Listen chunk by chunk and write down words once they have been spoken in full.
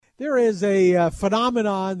There is a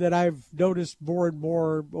phenomenon that I've noticed more and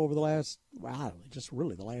more over the last, well, just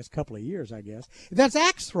really the last couple of years, I guess. That's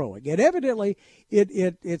axe throwing. And evidently,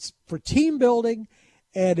 it's for team building,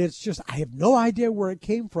 and it's just, I have no idea where it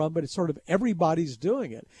came from, but it's sort of everybody's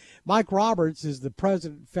doing it. Mike Roberts is the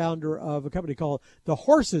president and founder of a company called The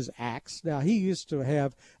Horse's Axe. Now, he used to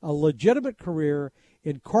have a legitimate career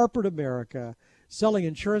in corporate America, selling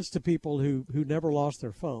insurance to people who never lost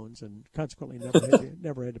their phones and consequently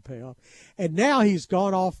never had to pay off. And now he's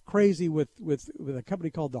gone off crazy with a company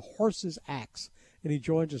called The Horse's Axe, and he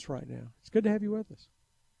joins us right now. It's good to have you with us.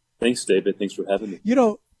 Thanks, David. Thanks for having me. You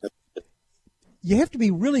know, you have to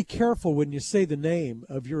be really careful when you say the name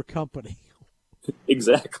of your company.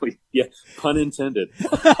 Exactly. Yeah, pun intended.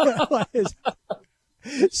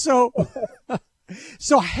 So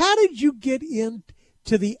how did you get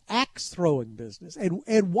into the axe throwing business,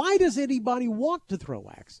 and why does anybody want to throw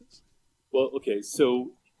axes? Well, okay,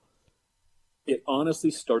 so it honestly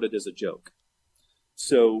started as a joke.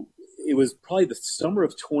 So it was probably the summer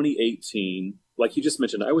of 2018. Like you just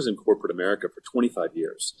mentioned, I was in corporate America for 25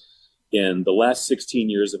 years. And the last 16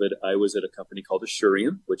 years of it, I was at a company called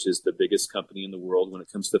Asurion, which is the biggest company in the world when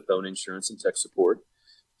it comes to phone insurance and tech support.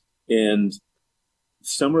 And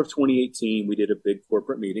summer of 2018, we did a big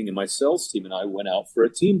corporate meeting, and my sales team and I went out for a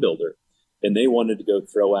team builder, and they wanted to go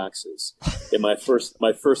throw axes. And my first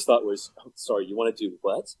thought was, oh, sorry, you want to do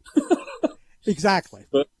what? Exactly.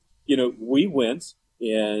 But, we went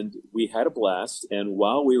and we had a blast. And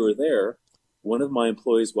while we were there, one of my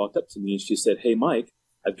employees walked up to me and she said, "Hey, Mike,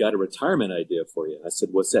 I've got a retirement idea for you." I said,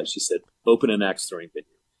 "What's that?" She said, "Open an axe throwing venue."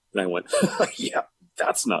 And I went, yeah,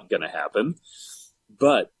 that's not going to happen.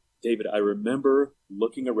 But David, I remember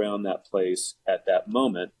looking around that place at that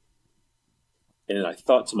moment, and I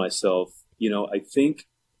thought to myself, I think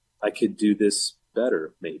I could do this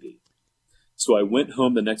better, maybe. So I went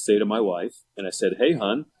home the next day to my wife, and I said, "Hey,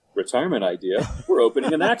 hon, retirement idea. We're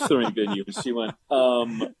opening an axe throwing venue." And she went,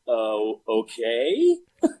 okay.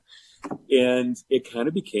 And it kind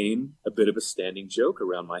of became a bit of a standing joke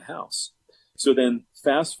around my house. So then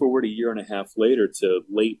fast forward a year and a half later to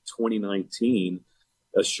late 2019,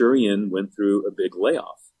 Asurion went through a big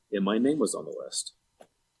layoff, and my name was on the list.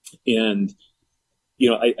 And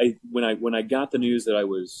when I got the news that I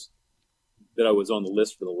was on the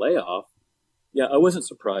list for the layoff, yeah, I wasn't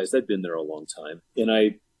surprised. I'd been there a long time, and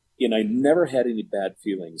I never had any bad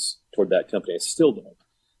feelings toward that company. I still don't.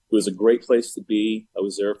 It was a great place to be. I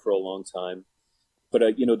was there for a long time. But,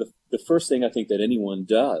 the first thing I think that anyone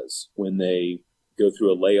does when they go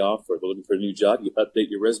through a layoff or they're looking for a new job, you update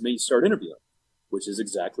your resume, you start interviewing, which is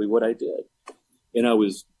exactly what I did. And I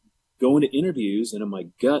was going to interviews, and in my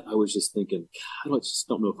gut, I was just thinking, God, I just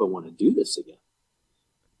don't know if I want to do this again.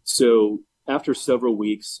 So after several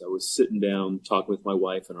weeks, I was sitting down talking with my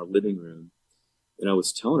wife in our living room, and I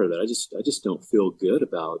was telling her that I just don't feel good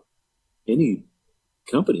about any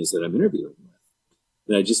companies that I'm interviewing with.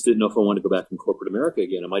 And I just didn't know if I wanted to go back in corporate America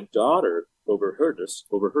again. And my daughter overheard us.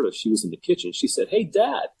 She was in the kitchen. She said, "Hey,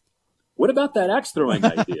 Dad, what about that axe throwing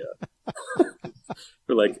idea?"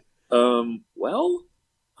 We're like,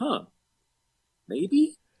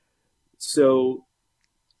 maybe. So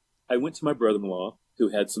I went to my brother-in-law, who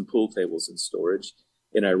had some pool tables in storage,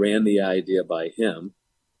 and I ran the idea by him.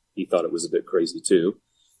 He thought it was a bit crazy too.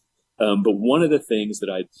 But one of the things that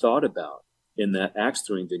I'd thought about in that axe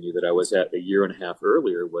throwing venue that I was at a year and a half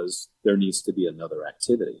earlier was there needs to be another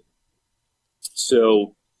activity.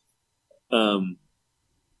 So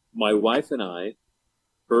my wife and I,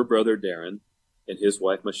 her brother Darren, and his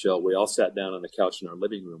wife Michelle, we all sat down on the couch in our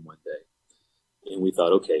living room one day, and we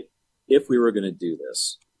thought, okay, if we were going to do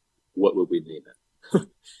this, what would we name it?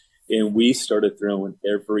 And we started throwing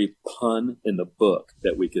every pun in the book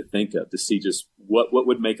that we could think of to see just what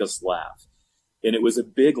would make us laugh. And it was a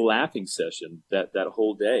big laughing session that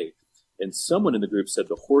whole day. And someone in the group said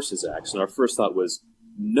The Horse's Axe. And our first thought was,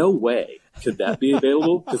 no way could that be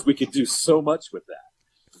available, because we could do so much with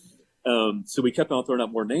that. So we kept on throwing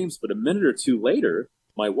out more names. But a minute or two later,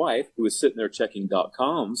 my wife, who was sitting there checking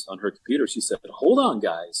 .coms on her computer, she said, "Hold on,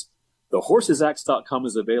 guys. The horsesaxe.com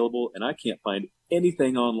is available, and I can't find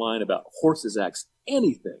anything online about Horse's Axe,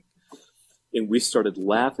 anything." And we started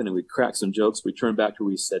laughing, and we cracked some jokes. We turned back to her.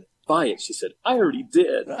 We said, "Buy it." She said, "I already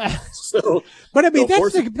did." So, but I mean,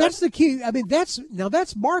 that's the key. I mean,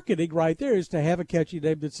 that's marketing right there, is to have a catchy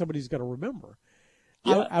name that somebody's going to remember.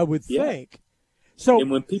 Yeah, I would think. So,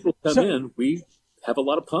 and when people come in, we have a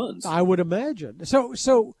lot of puns. I would imagine.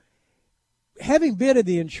 So having been in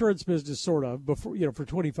the insurance business sort of before, for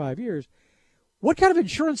 25 years, what kind of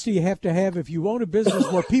insurance do you have to have if you own a business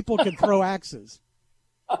where people can throw axes?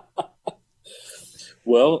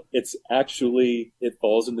 Well, it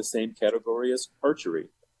falls in the same category as archery.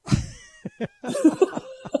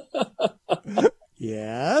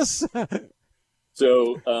 Yes.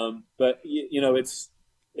 So, but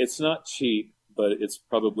it's not cheap, but it's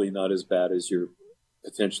probably not as bad as you're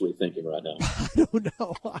potentially thinking right now. I don't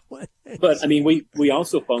know. But I mean, we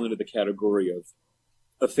also fall into the category of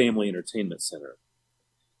a family entertainment center.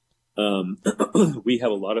 We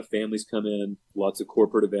have a lot of families come in, lots of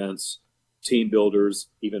corporate events, team builders,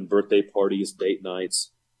 even birthday parties, date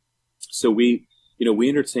nights. So we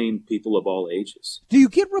entertain people of all ages. Do you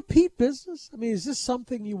get repeat business? I mean, is this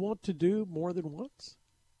something you want to do more than once?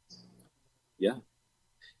 Yeah.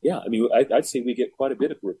 Yeah. I mean, I'd say we get quite a bit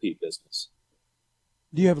of repeat business.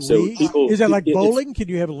 Do you have leagues? Is that like bowling? Can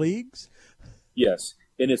you have leagues? Yes.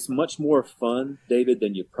 And it's much more fun, David,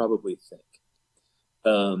 than you probably think.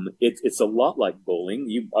 It's a lot like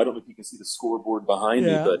bowling. I don't know if you can see the scoreboard behind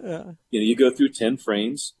me, but you go through 10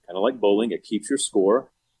 frames, kind of like bowling. It keeps your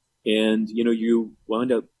score, and you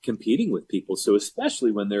wind up competing with people. So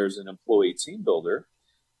especially when there's an employee team builder,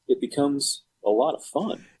 it becomes a lot of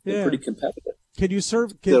fun and pretty competitive. Can you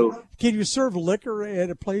serve liquor at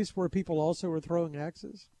a place where people also are throwing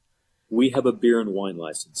axes? We have a beer and wine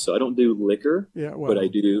license, so I don't do liquor, but I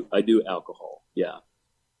do alcohol. Yeah.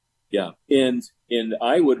 Yeah. And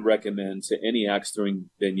I would recommend to any axe throwing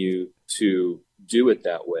venue to do it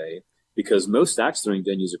that way, because most axe throwing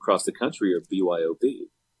venues across the country are BYOB.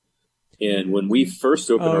 And when we first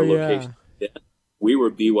opened our location, we were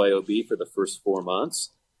BYOB for the first 4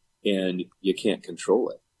 months, and you can't control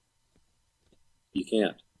it. You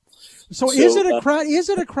can't. So is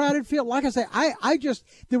it a crowded field? Like I say,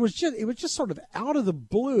 it was just sort of out of the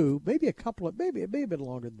blue, maybe it may have been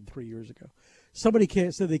longer than 3 years ago.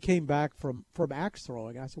 Somebody said they came back from axe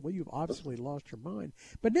throwing. I said, well, you've obviously lost your mind.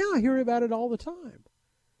 But now I hear about it all the time.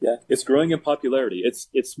 Yeah, it's growing in popularity.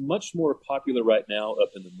 It's much more popular right now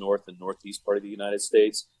up in the north and northeast part of the United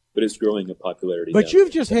States, but it's growing in popularity. But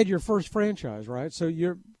you've just had your first franchise, right? So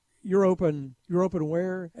you're open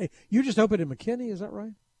where? Hey, you just opened in McKinney, is that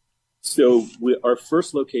right? So our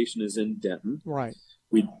first location is in Denton. Right.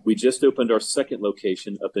 We just opened our second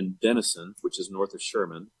location up in Denison, which is north of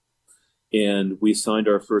Sherman. And we signed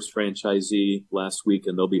our first franchisee last week,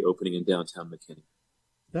 and they'll be opening in downtown McKinney.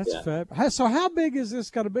 That's fab. So how big is this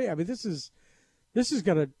going to be? I mean, this is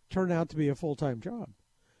going to turn out to be a full-time job.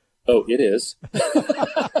 Oh, it is.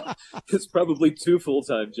 It's probably 2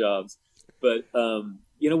 full-time jobs, but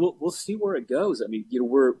we'll see where it goes. I mean,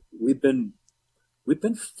 we've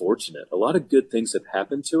been fortunate. A lot of good things have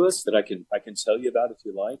happened to us that I can tell you about if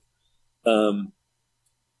you like.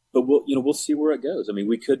 But we'll see where it goes. I mean,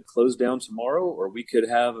 we could close down tomorrow, or we could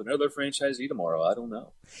have another franchisee tomorrow. I don't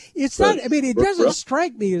know. It doesn't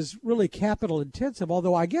strike me as really capital intensive.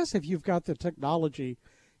 Although I guess if you've got the technology,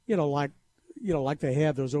 like they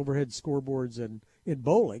have those overhead scoreboards in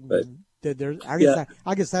bowling, then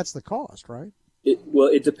I guess that's the cost, right?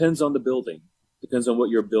 It depends on the building. Depends on what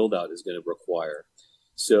your build out is going to require.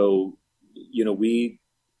 So, we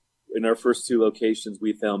in our first 2 locations,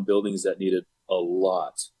 we found buildings that needed a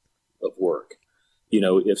lot of work.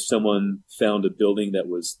 If someone found a building that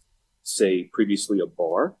was, say, previously a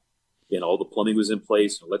bar, and all the plumbing was in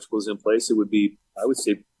place and electrical was in place, it would be, I would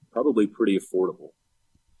say, probably pretty affordable.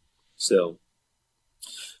 So,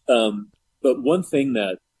 but one thing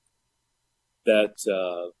that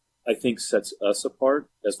I think sets us apart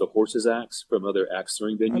as the Horses Axe from other axe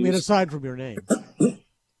throwing venues. I mean, aside from your name.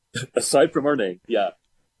 Aside from our name, yeah.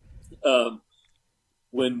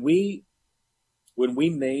 When we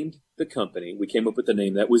named the company, we came up with the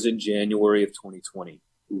name. That was in January of 2020,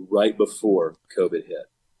 right before COVID hit.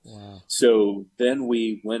 Wow. So then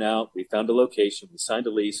we went out, we found a location, we signed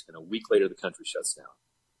a lease, and a week later the country shuts down.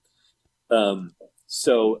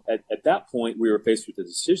 So at that point, we were faced with the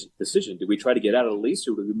decision: did we try to get out of the lease,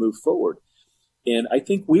 or did we move forward? And I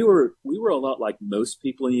think we were a lot like most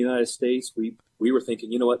people in the United States. We were thinking,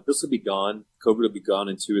 this will be gone. COVID will be gone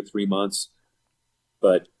in 2 or 3 months,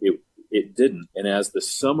 but it didn't. And as the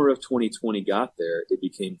summer of 2020 got there, it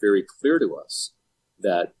became very clear to us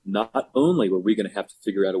that not only were we going to have to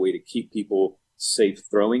figure out a way to keep people safe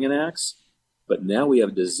throwing an axe, but now we have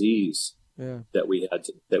a disease that we had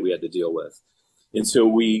to deal with. And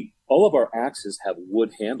so all of our axes have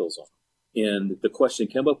wood handles on them. And the question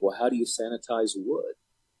came up, well, how do you sanitize wood?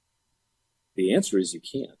 The answer is you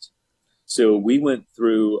can't. So we went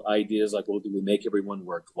through ideas like, well, do we make everyone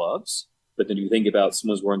wear gloves? But then you think about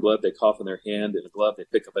someone's wearing a glove, they cough in their hand, and a glove, they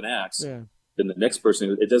pick up an axe. Yeah. Then the next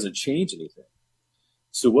person, it doesn't change anything.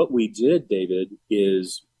 So what we did, David,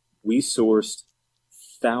 is we sourced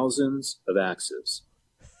thousands of axes,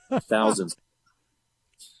 thousands.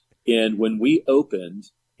 And when we opened,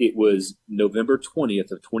 it was November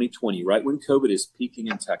 20th of 2020, right when COVID is peaking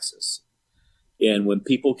in Texas. And when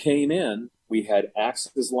people came in, we had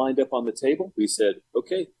axes lined up on the table. We said,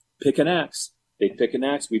 okay, pick an axe. They'd pick an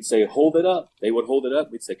axe. We'd say, hold it up. They would hold it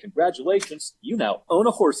up. We'd say, congratulations, you now own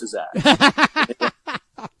a horse's axe.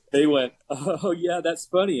 They went, oh, yeah, that's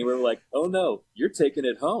funny. And we were like, oh, no, you're taking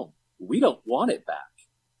it home. We don't want it back.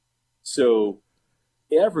 So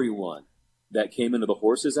everyone that came into the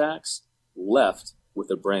horse's axe left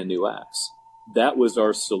with a brand new axe. That was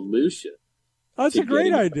our solution. That's a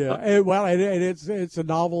great idea. And, well, and it's a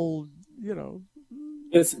novel,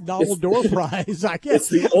 it's door prize, I guess. It's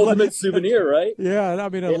the ultimate souvenir, right? Yeah, I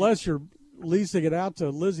mean, unless you're leasing it out to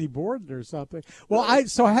Lizzie Borden or something. Well,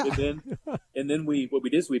 and then what we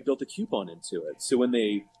did is we built a coupon into it. So when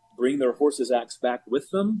they bring their horse's axe back with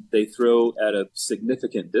them, they throw at a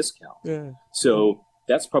significant discount. Yeah. So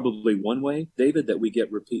that's probably one way, David, that we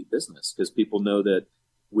get repeat business, because people know that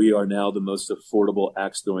we are now the most affordable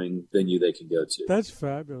axe throwing venue they can go to. That's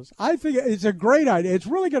fabulous. I think it's a great idea. It's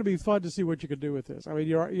really going to be fun to see what you can do with this. I mean,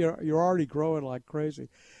 you're already growing like crazy,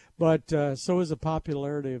 but so is the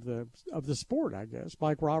popularity of the sport, I guess.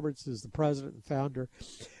 Mike Roberts is the president and founder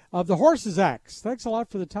of the Horse's Axe. Thanks a lot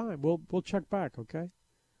for the time. We'll check back, okay?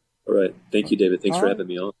 All right. Thank you, David. Thanks for having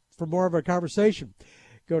me on. For more of our conversation,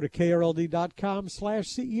 go to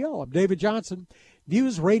krld.com/CEO. I'm David Johnson,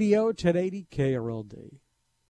 News Radio 1080 KRLD.